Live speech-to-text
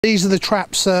These are the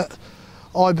traps that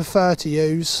I prefer to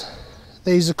use.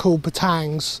 These are called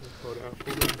batangs.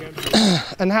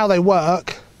 And how they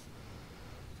work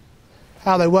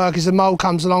is the mole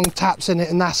comes along, taps in it,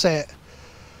 and that's it.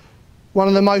 One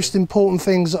of the most important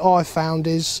things that I've found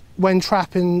is when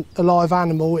trapping a live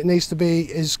animal, it needs to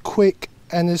be as quick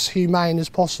and as humane as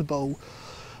possible.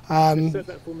 Set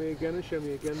that for me again and show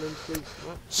me again then, please.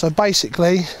 So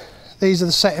basically, these are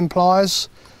the setting pliers,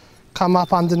 come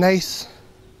up underneath,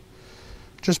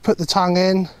 just put the tongue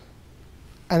in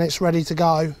and it's ready to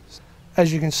go.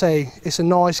 As you can see, it's a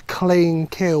nice clean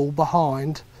kill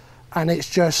behind, and it's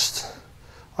just,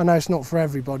 I know it's not for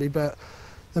everybody, but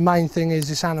the main thing is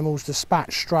this animal's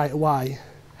dispatched straight away,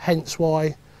 hence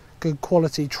why good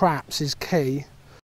quality traps is key.